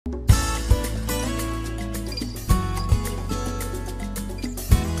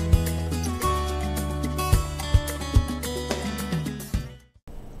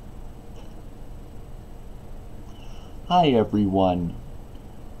Hi everyone.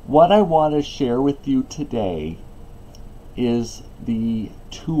 What I want to share with you today is the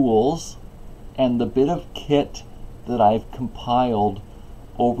tools and the bit of kit that I've compiled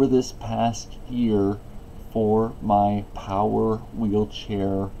over this past year for my power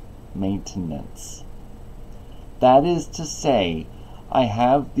wheelchair maintenance. That is to say, I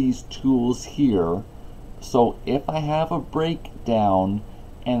have these tools here, so if I have a breakdown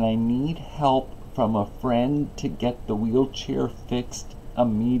and I need help from a friend to get the wheelchair fixed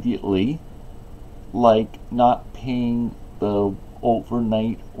immediately, like not paying the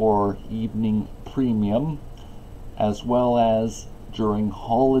overnight or evening premium, as well as during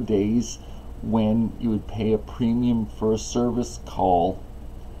holidays when you would pay a premium for a service call,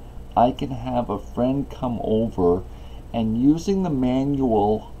 I can have a friend come over, and using the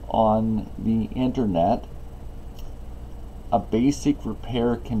manual on the internet, a basic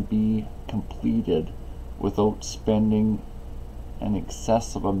repair can be completed without spending an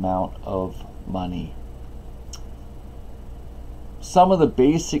excessive amount of money. Some of the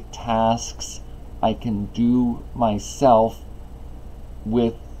basic tasks I can do myself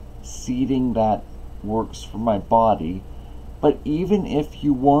with seating that works for my body, but even if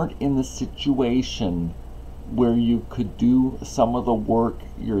you weren't in the situation where you could do some of the work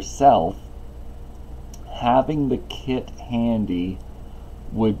yourself, having the kit handy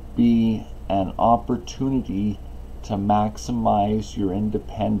would be an opportunity to maximize your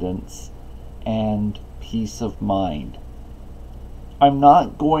independence and peace of mind. I'm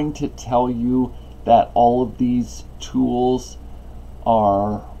not going to tell you that all of these tools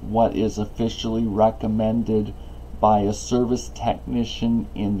are what is officially recommended by a service technician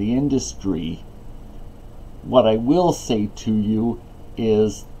in the industry. What I will say to you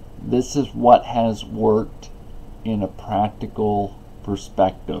is this is what has worked in a practical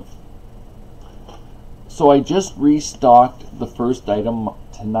perspective. So I just restocked the first item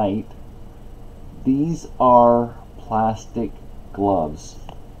tonight. These are plastic gloves.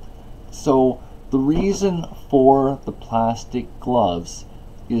 So the reason for the plastic gloves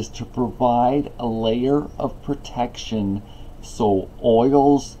is to provide a layer of protection so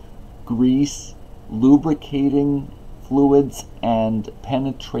oils, grease, lubricating fluids, and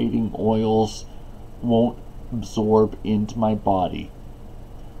penetrating oils won't absorb into my body.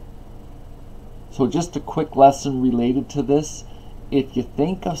 So just a quick lesson related to this. If you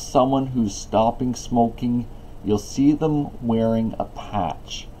think of someone who's stopping smoking, you'll see them wearing a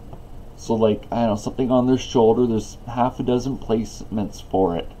patch. So like, I don't know, something on their shoulder, there's half a dozen placements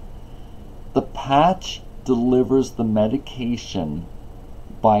for it. The patch delivers the medication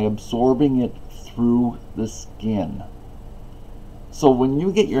by absorbing it through the skin. So when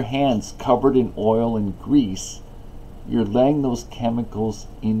you get your hands covered in oil and grease, you're letting those chemicals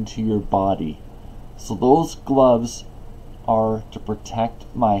into your body. So those gloves are to protect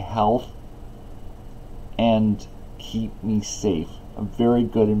my health and keep me safe. A very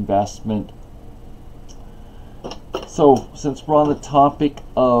good investment. So since we're on the topic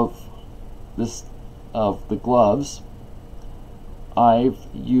of the gloves, I've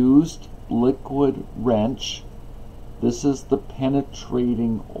used Liquid Wrench. This is the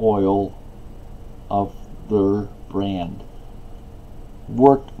penetrating oil of their brand.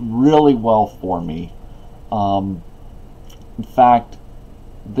 Worked really well for me. In fact,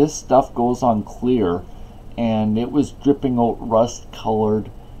 this stuff goes on clear, and it was dripping out rust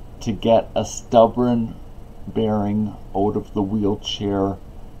colored to get a stubborn bearing out of the wheelchair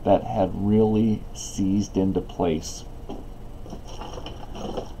that had really seized into place.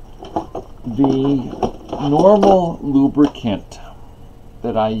 The normal lubricant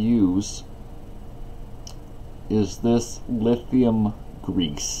that I use is this lithium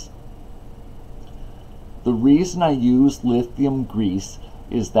grease. The reason I use lithium grease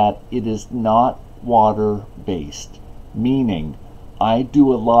is that it is not water-based, meaning I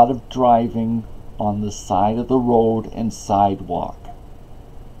do a lot of driving on the side of the road and sidewalk.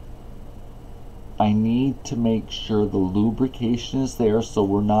 I need to make sure the lubrication is there so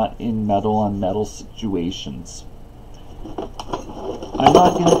we're not in metal on metal situations. I'm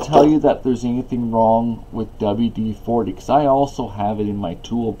not going to tell you that there's anything wrong with WD-40 because I also have it in my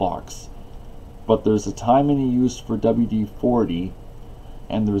toolbox. But there's a time and a use for WD-40,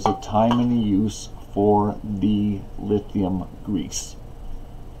 and there's a time and a use for the lithium grease.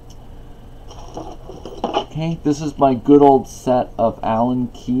 Okay, this is my good old set of Allen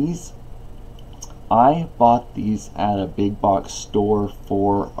keys. I bought these at a big box store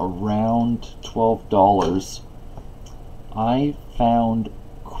for around $12. I found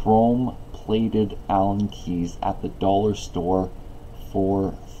chrome plated Allen keys at the dollar store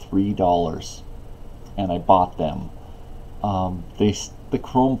for $3, and I bought them. the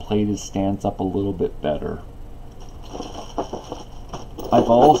chrome plated stands up a little bit better. I've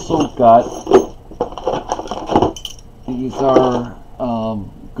also got, these are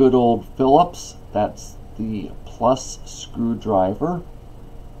good old Phillips. That's the plus screwdriver.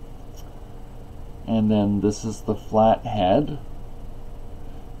 And then this is the flat head.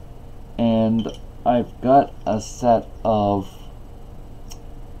 And I've got a set of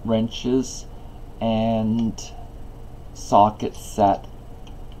wrenches and socket set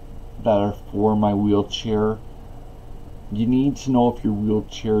that are for my wheelchair. You need to know if your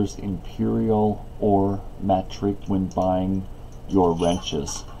wheelchair is imperial or metric when buying your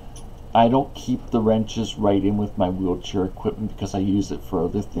wrenches. I don't keep the wrenches right in with my wheelchair equipment because I use it for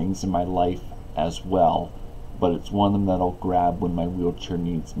other things in my life as well, but it's one of them that I'll grab when my wheelchair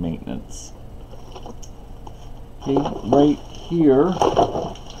needs maintenance. Okay, right here,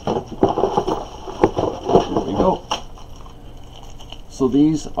 there we go. So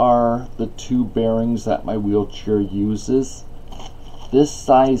these are the two bearings that my wheelchair uses. This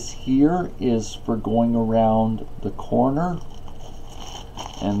size here is for going around the corner,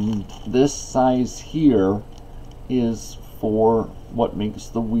 and this size here is for what makes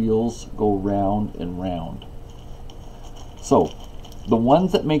the wheels go round and round. So the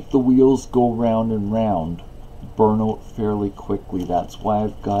ones that make the wheels go round and round burn out fairly quickly. That's why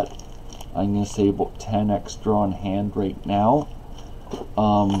I've got, I'm going to say, about 10 extra on hand right now.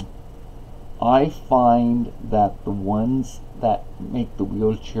 I find that the ones that make the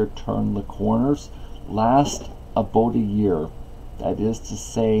wheelchair turn the corners last about a year. That is to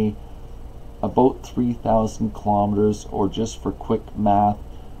say, about 3,000 kilometers, or just for quick math,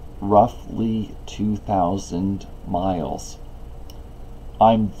 roughly 2,000 miles.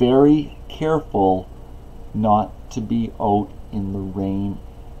 I'm very careful not to be out in the rain,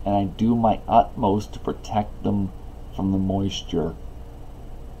 and I do my utmost to protect them from the moisture.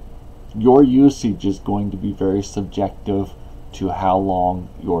 Your usage is going to be very subjective to how long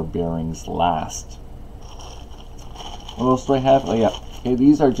your bearings last. What else do I have? Oh yeah, okay,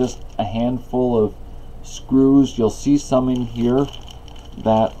 these are just a handful of screws. You'll see some in here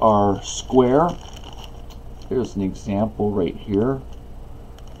that are square. There's an example right here.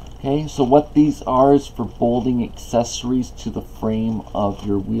 Okay, so what these are is for bolting accessories to the frame of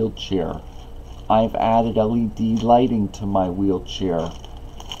your wheelchair. I've added LED lighting to my wheelchair.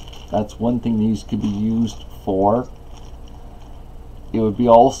 That's one thing these could be used for. It would be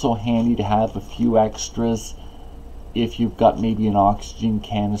also handy to have a few extras if you've got maybe an oxygen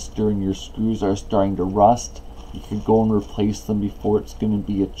canister and your screws are starting to rust. You could go and replace them before it's going to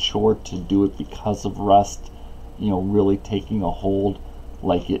be a chore to do it because of rust, you know, really taking a hold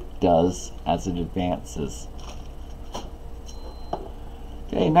like it does as it advances.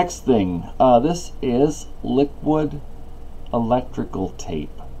 Okay, next thing. This is liquid electrical tape.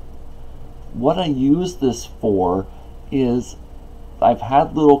 What I use this for is I've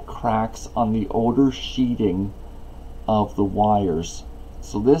had little cracks on the outer sheeting of the wires.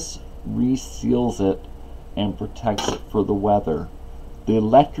 So this reseals it and protects it for the weather. The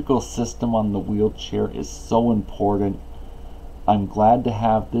electrical system on the wheelchair is so important. I'm glad to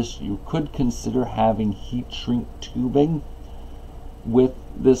have this. You could consider having heat shrink tubing. With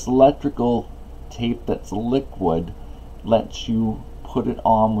this electrical tape that's liquid, lets you put it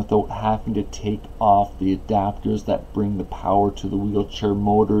on without having to take off the adapters that bring the power to the wheelchair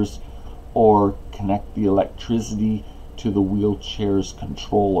motors or connect the electricity to the wheelchair's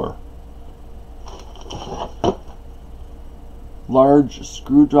controller. Large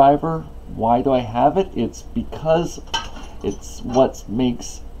screwdriver. Why do I have it? It's because it's what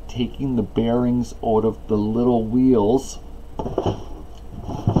makes taking the bearings out of the little wheels,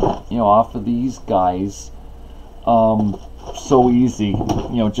 you know, off of these guys, so easy.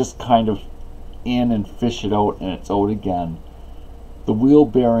 You know, just kind of in and fish it out and it's out again. The wheel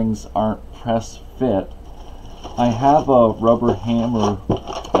bearings aren't press fit. I have a rubber hammer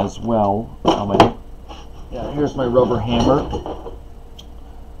as well. Yeah, here's my rubber hammer.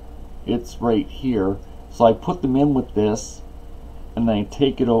 It's right here. So I put them in with this and then I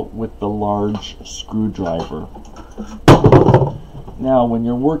take it out with the large screwdriver. Now when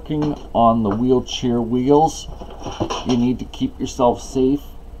you're working on the wheelchair wheels, you need to keep yourself safe.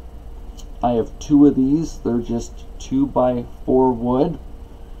 I have two of these. They're just 2x4 wood.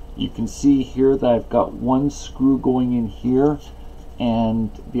 You can see here that I've got one screw going in here and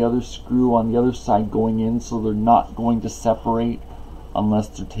the other screw on the other side going in, so they're not going to separate unless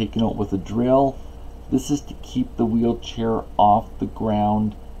they're taken out with a drill. This is to keep the wheelchair off the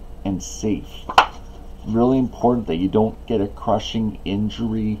ground and safe. Really important that you don't get a crushing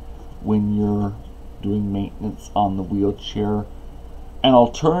injury when you're doing maintenance on the wheelchair. An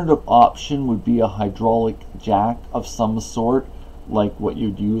alternative option would be a hydraulic jack of some sort, like what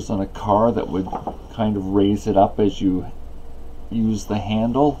you'd use on a car, that would kind of raise it up as you use the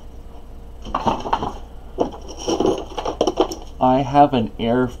handle. I have an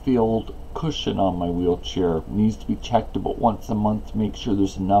air-filled cushion on my wheelchair. It needs to be checked about once a month to make sure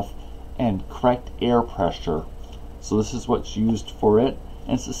there's enough and correct air pressure. So this is what's used for it,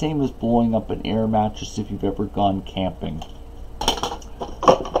 and it's the same as blowing up an air mattress if you've ever gone camping.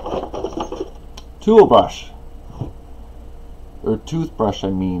 Tool brush, or toothbrush I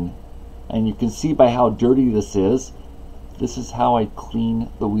mean, and you can see by how dirty this is how I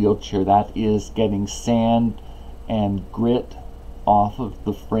clean the wheelchair. That is getting sand and grit off of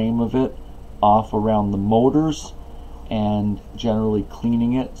the frame of it, off around the motors, and generally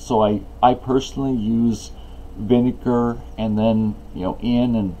cleaning it. So I personally use vinegar and then, you know,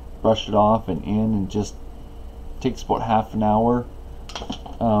 in and brush it off and in, and just takes about half an hour.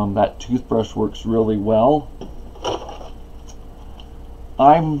 That toothbrush works really well.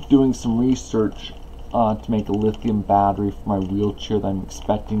 I'm doing some research to make a lithium battery for my wheelchair that I'm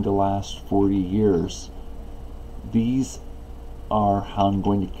expecting to last 40 years. These are how I'm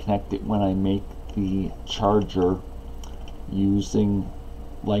going to connect it when I make the charger, using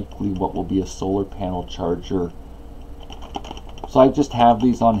likely what will be a solar panel charger. So I just have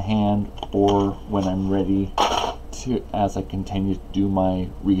these on hand for when I'm ready to, as I continue to do my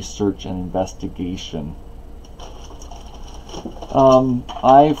research and investigation.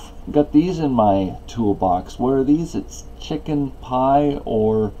 I've got these in my toolbox. What are these? It's chicken pie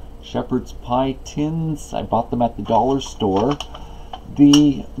or shepherd's pie tins. I bought them at the dollar store.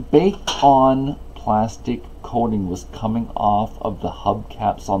 The baked-on plastic coating was coming off of the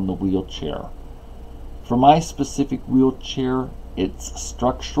hubcaps on the wheelchair. For my specific wheelchair, it's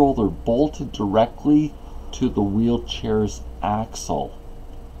structural. They're bolted directly to the wheelchair's axle.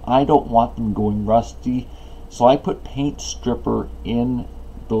 I don't want them going rusty, so I put paint stripper in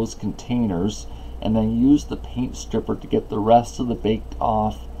those containers and then use the paint stripper to get the rest of the baked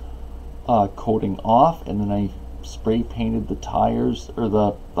off coating off, and then I spray painted the tires, or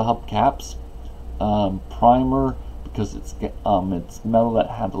the hubcaps, primer, because it's metal that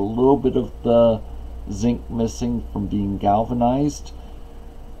had a little bit of the zinc missing from being galvanized,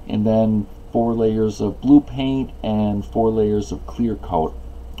 and then 4 layers of blue paint and 4 layers of clear coat.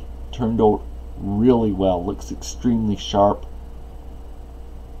 Turned out really well, looks extremely sharp.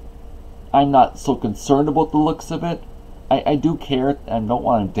 I'm not so concerned about the looks of it. I do care, and don't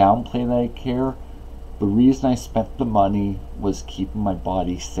want to downplay that I care. The reason I spent the money was keeping my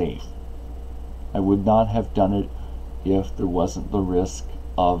body safe. I would not have done it if there wasn't the risk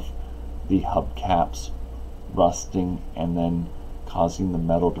of the hubcaps rusting and then causing the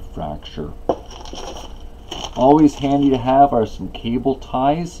metal to fracture. Always handy to have are some cable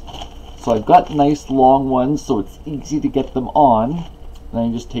ties. So I've got nice long ones, so it's easy to get them on. Then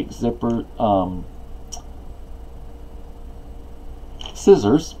I just take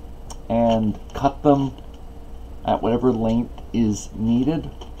scissors and cut them at whatever length is needed.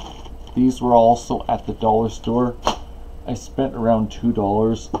 These were also at the dollar store. I spent around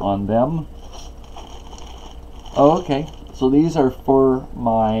 $2 on them. Okay, so these are for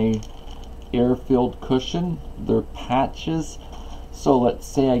my air-filled cushion. They're patches. So let's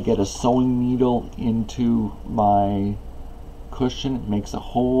say I get a sewing needle into my cushion, it makes a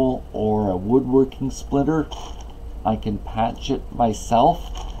hole, or a woodworking splitter. I can patch it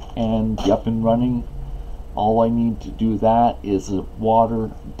myself and be up and running. All I need to do that is a water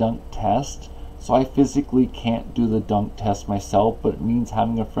dunk test. So I physically can't do the dunk test myself, but it means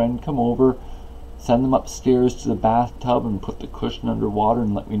having a friend come over, send them upstairs to the bathtub and put the cushion under water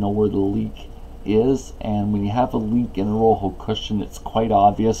and let me know where the leak is. And when you have a leak in a Rojo cushion, it's quite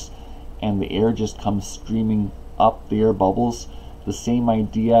obvious, and the air just comes streaming up, the air bubbles. The same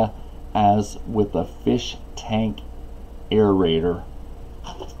idea as with a fish tank aerator.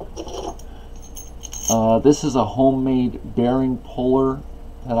 This is a homemade bearing puller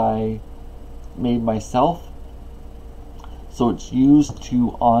that I made myself. So it's used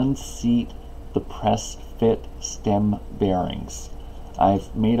to unseat the press fit stem bearings.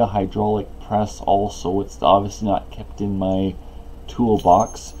 I've made a hydraulic press also. It's obviously not kept in my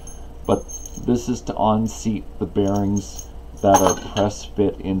toolbox, but this is to unseat the bearings that are press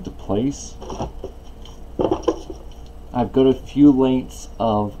fit into place. I've got a few lengths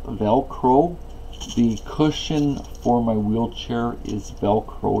of Velcro. The cushion for my wheelchair is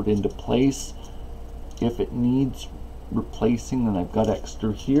Velcroed into place. If it needs replacing, then I've got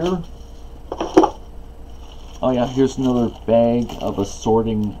extra here. Oh yeah, here's another bag of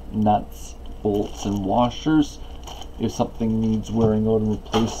assorting nuts bolts and washers. If something needs wearing out and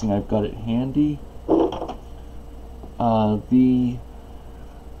replacing, I've got it handy. The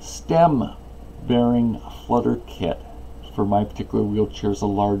stem bearing flutter kit for my particular wheelchair is a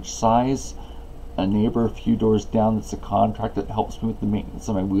large size. A neighbor a few doors down that's a contractor that helps me with the maintenance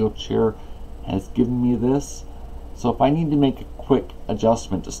of my wheelchair has given me this. So if I need to make a quick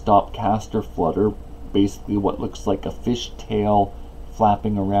adjustment to stop caster flutter, basically what looks like a fish tail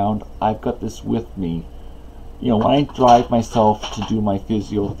flapping around, I've got this with me. You know, when I drive myself to do my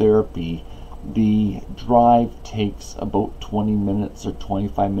physiotherapy, the drive takes about 20 minutes or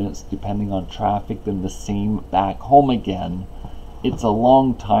 25 minutes depending on traffic, then the same back home again. It's a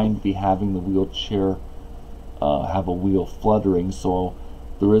long time to be having the wheelchair have a wheel fluttering, so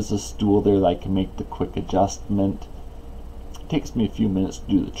there is a stool there that I can make the quick adjustment. It takes me a few minutes to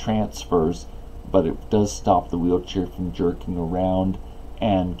do the transfers, but it does stop the wheelchair from jerking around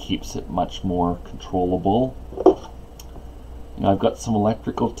and keeps it much more controllable. Now I've got some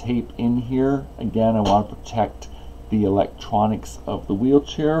electrical tape in here. Again, I want to protect the electronics of the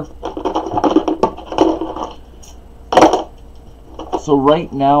wheelchair. So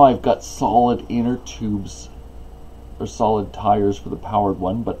right now I've got solid inner tubes or solid tires for the powered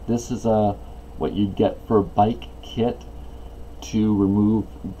one, but this is what you get for a bike kit to remove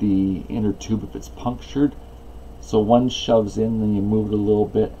the inner tube if it's punctured. So one shoves in, then you move it a little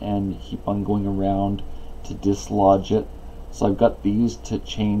bit and you keep on going around to dislodge it. So I've got these to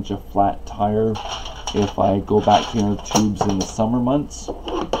change a flat tire if I go back to inner tubes in the summer months.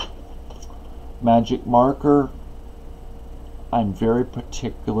 Magic marker. I'm very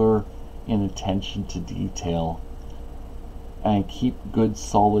particular in attention to detail. I keep good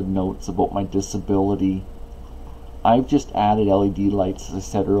solid notes about my disability. I've just added LED lights, as I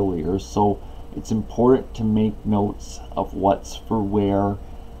said earlier, so it's important to make notes of what's for where,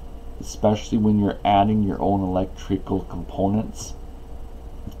 especially when you're adding your own electrical components.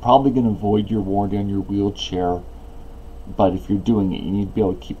 It's probably going to void your warranty on your wheelchair, but if you're doing it, you need to be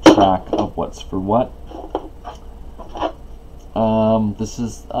able to keep track of what's for what. This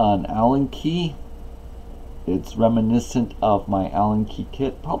is an Allen key. It's reminiscent of my Allen key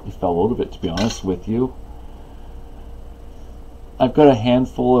kit. Probably fell out of it, to be honest with you. I've got a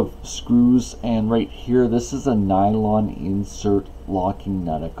handful of screws, and right here, this is a nylon insert locking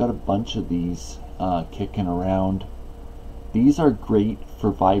nut. I've got a bunch of these kicking around. These are great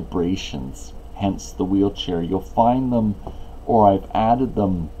for vibrations, hence the wheelchair. You'll find them, or I've added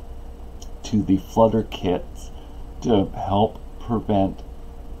them to the flutter kits to help prevent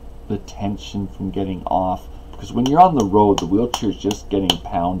the tension from getting off, because when you're on the road, the wheelchair is just getting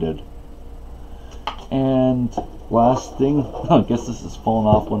pounded. And last thing, I guess this has fallen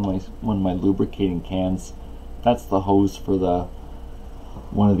off one of my lubricating cans. That's the hose for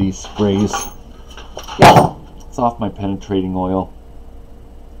one of these sprays. Yeah, it's off my penetrating oil.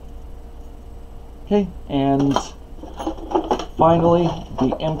 Okay, and finally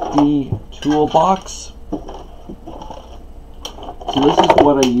the empty toolbox. So this is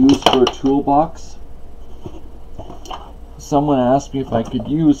what I use for a toolbox. Someone asked me if I could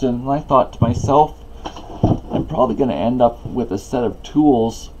use it, and I thought to myself, I'm probably going to end up with a set of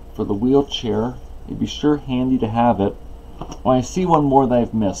tools for the wheelchair. It'd be sure handy to have it. Oh, I see one more that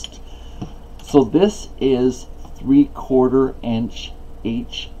I've missed. So this is 3/4 inch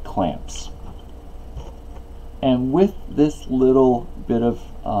H clamps. And with this little bit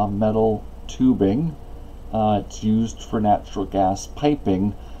of metal tubing, it's used for natural gas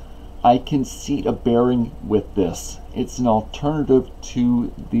piping, I can seat a bearing with this. It's an alternative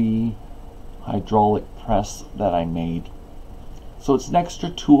to the hydraulic press that I made. So it's an extra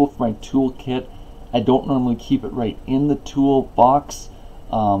tool for my toolkit. I don't normally keep it right in the toolbox,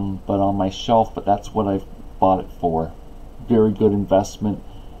 but on my shelf, but that's what I've bought it for. Very good investment.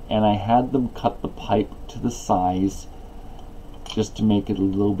 And I had them cut the pipe to the size just to make it a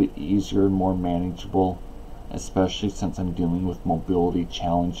little bit easier and more manageable, especially since I'm dealing with mobility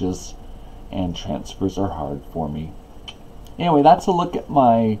challenges and transfers are hard for me. Anyway, that's a look at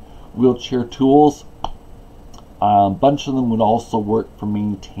my wheelchair tools. A bunch of them would also work for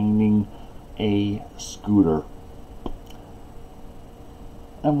maintaining a scooter.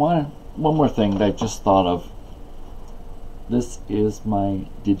 And one more thing that I just thought of. This is my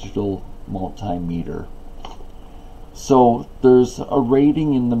digital multimeter. So there's a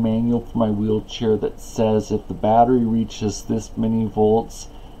rating in the manual for my wheelchair that says if the battery reaches this many volts,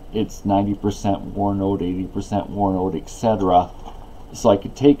 it's 90% worn out, 80% worn out, etc. So I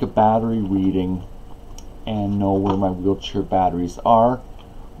could take a battery reading and know where my wheelchair batteries are.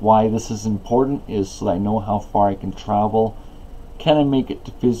 Why this is important is so that I know how far I can travel. Can I make it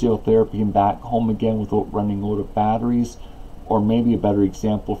to physiotherapy and back home again without running out of batteries? Or maybe a better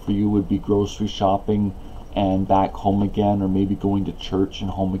example for you would be grocery shopping and back home again, or maybe going to church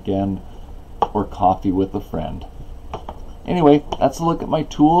and home again, or coffee with a friend. Anyway, that's a look at my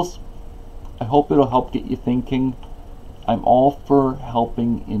tools. I hope it'll help get you thinking. I'm all for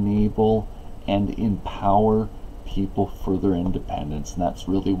helping enable and empower people for their independence, and that's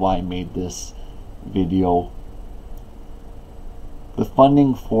really why I made this video. The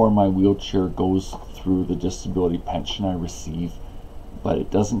funding for my wheelchair goes through the disability pension I receive, but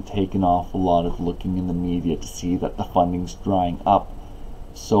it doesn't take an awful lot of looking in the media to see that the funding's drying up.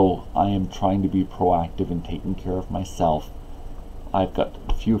 So I am trying to be proactive in taking care of myself. I've got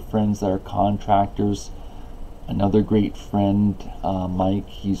a few friends that are contractors. Another great friend, Mike,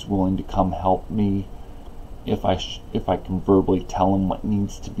 he's willing to come help me if I can verbally tell him what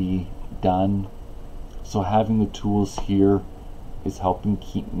needs to be done. So having the tools here is helping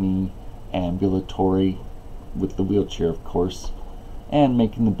keep me ambulatory, with the wheelchair of course, and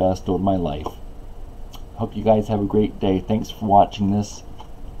making the best out of my life. Hope you guys have a great day. Thanks for watching this.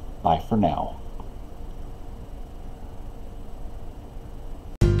 Bye for now.